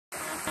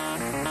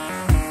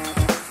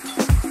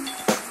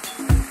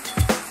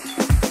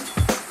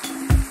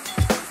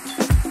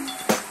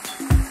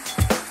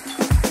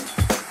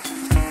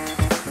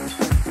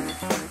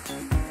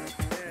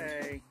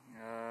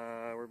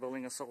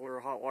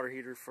water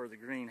heater for the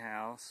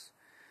greenhouse.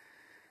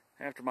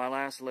 After my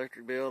last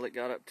electric bill, it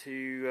got up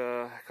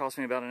to, cost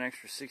me about an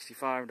extra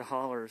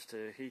 $65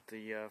 to heat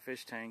the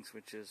fish tanks,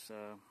 which is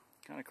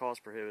kind of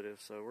cost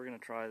prohibitive. So we're going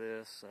to try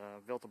this.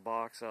 Built a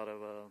box out of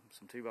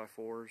some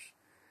 2x4s,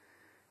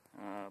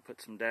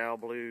 put some Dow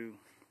blue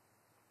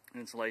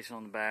insulation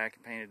on the back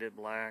and painted it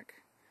black.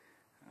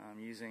 I'm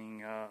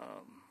using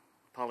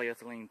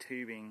polyethylene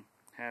tubing,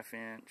 1/2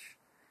 inch,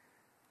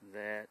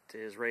 that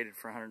is rated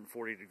for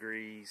 140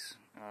 degrees.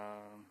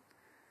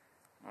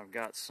 I've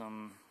got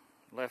some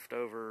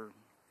leftover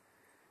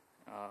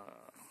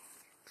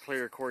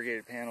clear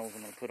corrugated panels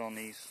I'm going to put on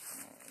these.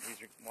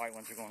 These white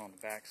ones are going on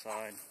the back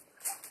side,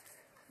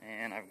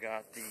 and I've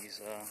got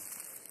these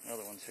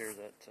other ones here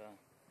that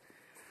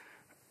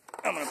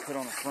I'm going to put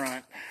on the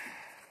front.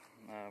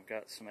 I've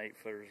got some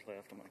 8-footers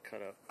left I'm going to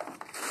cut up.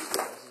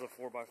 This is a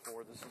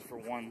 4x4. This is for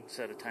one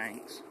set of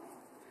tanks.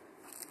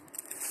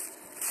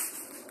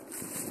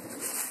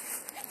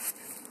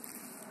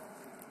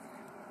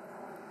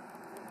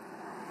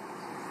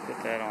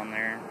 Put that on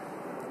there.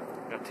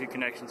 Got 2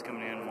 connections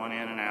coming in, one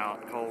in and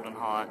out, cold and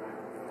hot.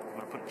 I'm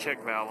going to put a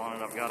check valve on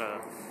it. I've got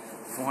a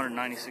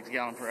 496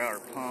 gallon per hour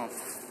pump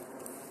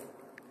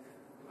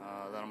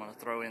that I'm going to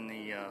throw in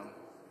the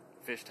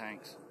fish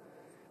tanks.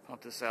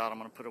 Pump this out. I'm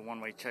going to put a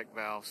one-way check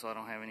valve so I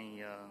don't have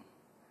any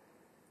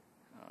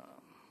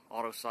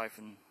auto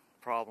siphon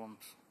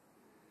problems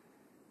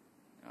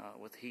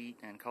with heat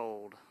and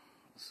cold.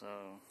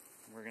 So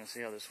we're going to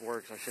see how this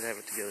works. I should have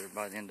it together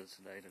by the end of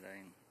today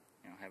and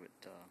have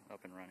it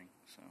up and running.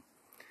 So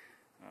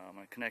I'm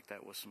going to connect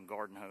that with some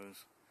garden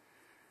hose.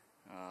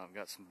 I've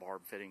got some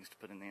barb fittings to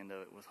put in the end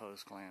of it with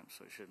hose clamps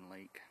so it shouldn't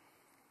leak.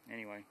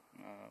 Anyway,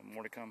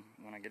 more to come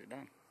when I get it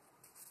done.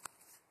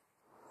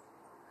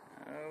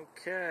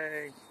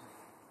 Okay,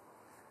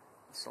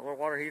 the solar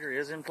water heater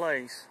is in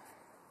place.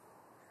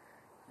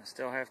 I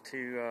still have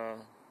to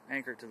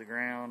anchor it to the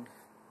ground.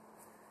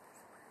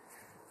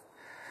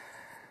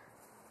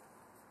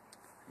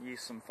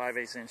 Used some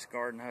 5/8 inch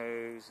garden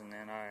hose, and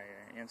then I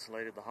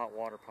insulated the hot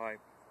water pipe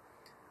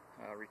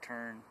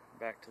return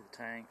back to the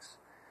tanks.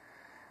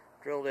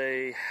 Drilled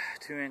a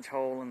 2-inch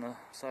hole in the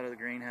side of the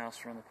greenhouse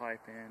to run the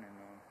pipe in,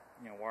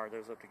 and wired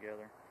those up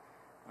together.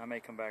 I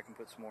may come back and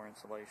put some more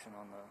insulation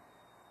on the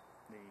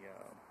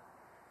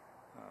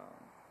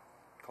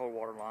cold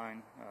water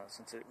line,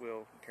 since it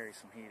will carry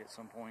some heat at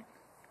some point.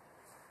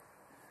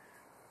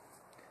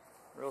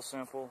 Real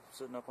simple,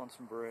 sitting up on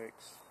some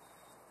bricks.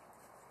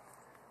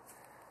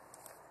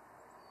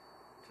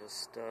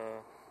 Just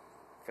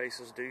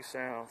faces due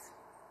south.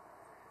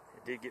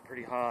 It did get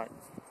pretty hot.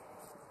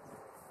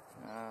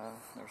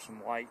 There's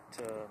some white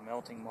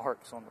melting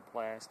marks on the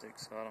plastic,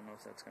 so I don't know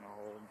if that's going to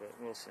hold, but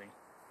we'll see.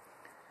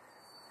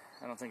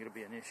 I don't think it'll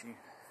be an issue.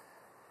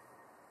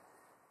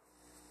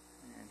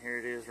 And here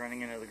it is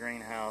running into the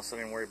greenhouse. I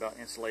didn't worry about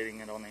insulating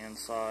it on the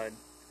inside.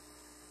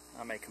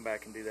 I may come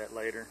back and do that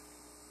later.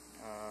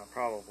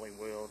 Probably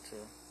will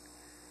to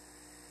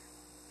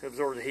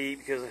absorb the heat,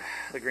 because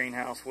the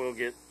greenhouse will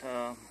get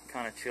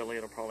kind of chilly.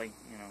 It'll probably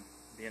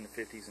be in the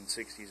 50s and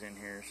 60s in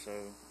here, so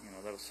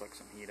that'll suck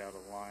some heat out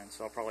of the line.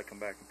 So I'll probably come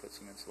back and put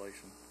some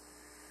insulation.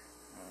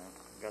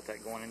 Got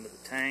that going into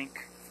the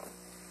tank. I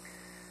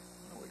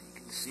don't know if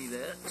you can see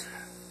that,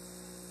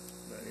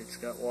 but it's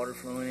got water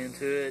flowing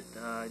into it.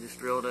 I just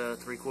drilled a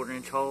 3/4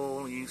 inch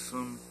hole, used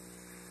some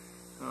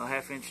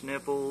 1/2 inch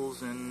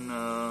nipples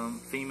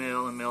and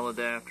female and male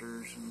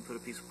adapters, and put a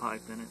piece of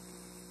pipe in it.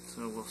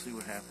 So we'll see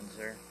what happens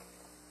there.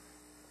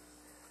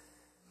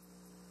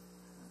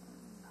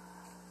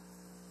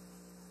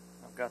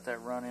 I've got that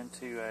run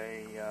into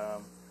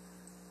a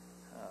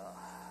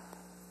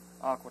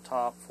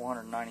Aquatop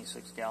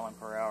 496 gallon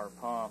per hour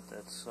pump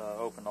that's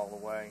opened all the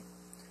way.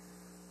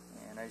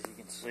 And as you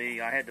can see,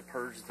 I had to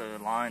purge the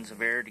lines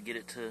of air to get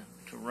it to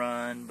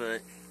run,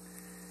 but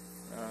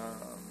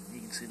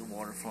you can see the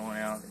water flowing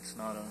out. It's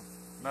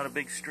not a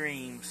big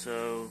stream,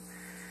 so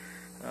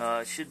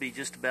it should be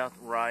just about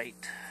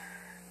right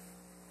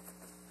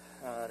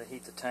to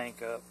heat the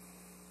tank up.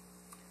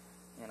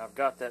 And I've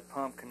got that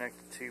pump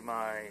connected to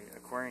my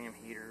aquarium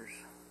heater's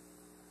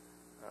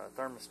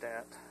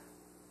thermostat,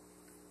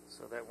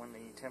 so that when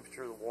the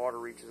temperature of the water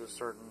reaches a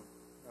certain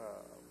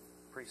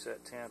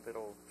preset temp,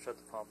 it'll shut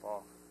the pump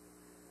off.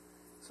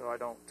 So I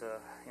don't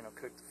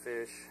cook the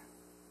fish,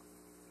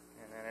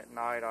 and then at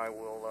night I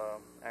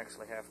will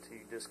actually have to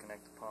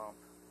disconnect the pump.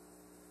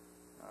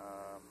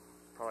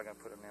 Probably going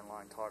to put an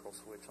inline toggle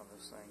switch on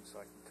this thing so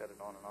I can cut it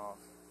on and off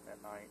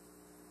at night,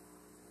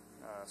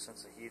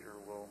 since the heater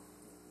will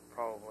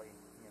probably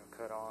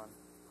cut on.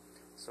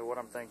 So what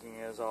I'm thinking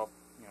is I'll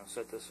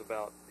set this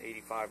about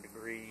 85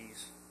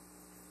 degrees,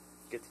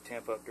 get the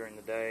temp up during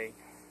the day,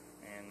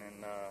 and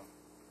then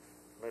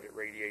let it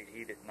radiate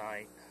heat at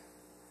night.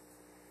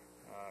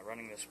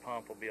 Running this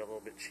pump will be a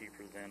little bit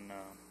cheaper than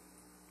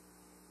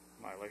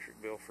my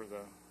electric bill for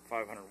the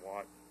 500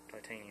 watt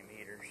titanium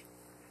heaters.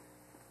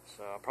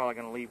 So I'm probably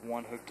going to leave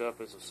one hooked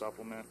up as a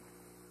supplement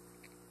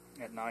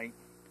at night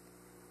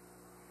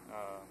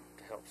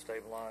to help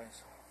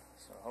stabilize.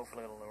 So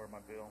hopefully it'll lower my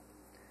bill.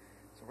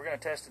 So we're going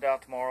to test it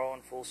out tomorrow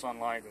in full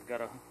sunlight. We've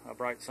got a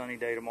bright sunny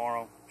day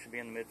tomorrow. Should be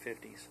in the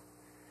mid-50s.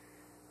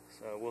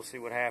 So we'll see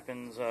what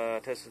happens.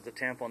 Tested the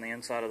temp on the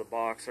inside of the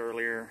box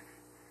earlier,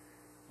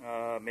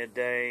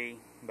 midday,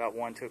 about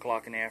 1, 2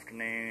 o'clock in the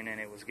afternoon, and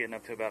it was getting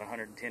up to about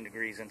 110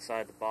 degrees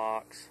inside the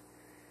box.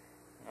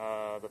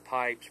 The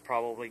pipe's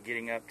probably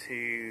getting up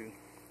to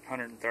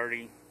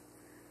 130,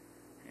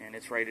 and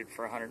it's rated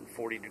for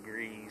 140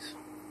 degrees.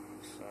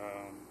 So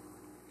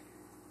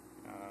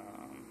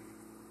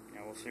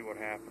yeah, we'll see what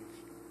happens.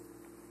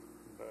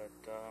 But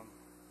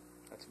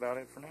that's about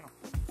it for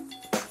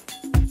now.